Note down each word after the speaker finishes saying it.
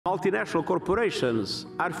Multinational corporations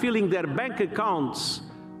are filling their bank accounts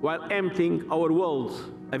while emptying our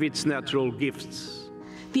world of its natural gifts.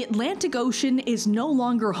 The Atlantic Ocean is no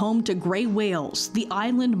longer home to gray whales. The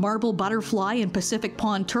island marble butterfly and Pacific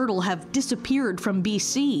pond turtle have disappeared from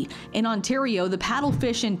BC. In Ontario, the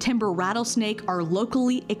paddlefish and timber rattlesnake are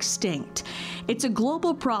locally extinct. It's a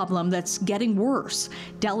global problem that's getting worse.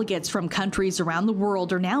 Delegates from countries around the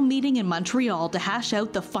world are now meeting in Montreal to hash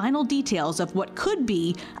out the final details of what could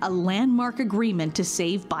be a landmark agreement to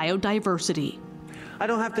save biodiversity. I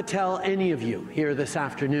don't have to tell any of you here this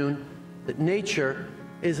afternoon that nature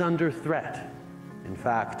is under threat. In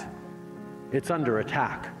fact, it's under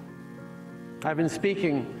attack. I've been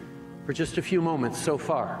speaking for just a few moments so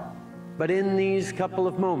far, but in these couple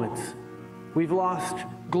of moments, we've lost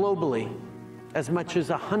globally as much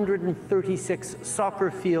as 136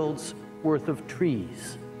 soccer fields worth of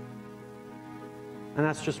trees. And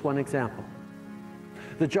that's just one example.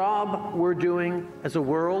 The job we're doing as a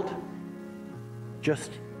world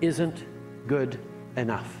just isn't good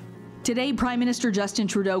enough. Today, Prime Minister Justin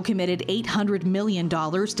Trudeau committed $800 million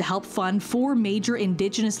to help fund 4 major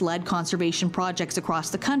Indigenous-led conservation projects across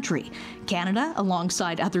the country. Canada,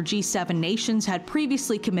 alongside other G7 nations, had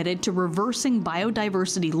previously committed to reversing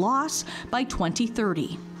biodiversity loss by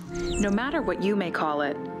 2030. No matter what you may call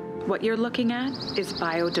it, what you're looking at is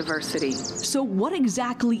biodiversity. So what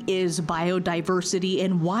exactly is biodiversity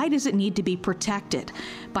and why does it need to be protected?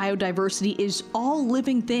 Biodiversity is all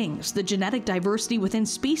living things, the genetic diversity within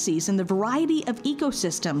species and the variety of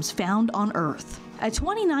ecosystems found on Earth. A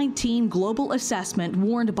 2019 global assessment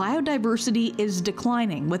warned biodiversity is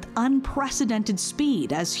declining with unprecedented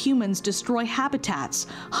speed as humans destroy habitats,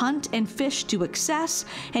 hunt and fish to excess,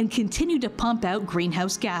 and continue to pump out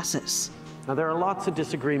greenhouse gases. Now, there are lots of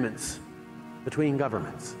disagreements between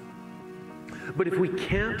governments, but if we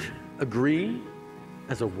can't agree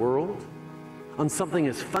as a world on something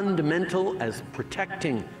as fundamental as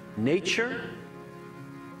protecting nature,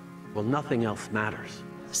 well, nothing else matters.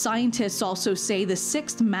 Scientists also say the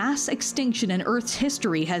 6th mass extinction in Earth's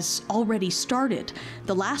history has already started.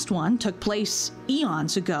 The last one took place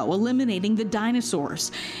eons ago, eliminating the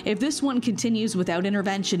dinosaurs. If this one continues without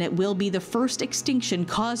intervention, it will be the first extinction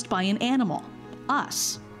caused by an animal,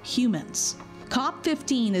 us, humans.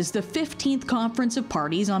 COP15 is the 15th Conference of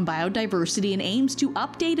Parties on Biodiversity and aims to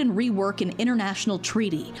update and rework an international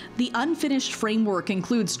treaty. The unfinished framework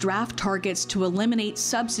includes draft targets to eliminate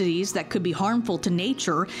subsidies that could be harmful to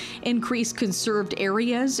nature, increase conserved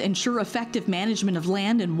areas, ensure effective management of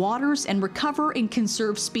land and waters, and recover and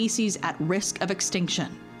conserve species at risk of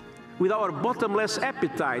extinction. With our bottomless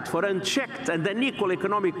appetite for unchecked and unequal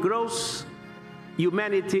economic growth,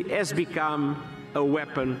 humanity has become a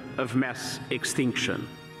weapon of mass extinction.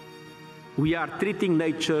 We are treating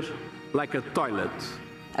nature like a toilet.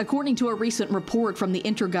 According to a recent report from the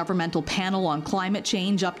Intergovernmental Panel on Climate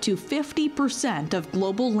Change, up to 50% of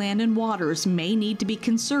global land and waters may need to be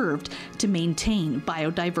conserved to maintain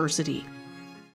biodiversity.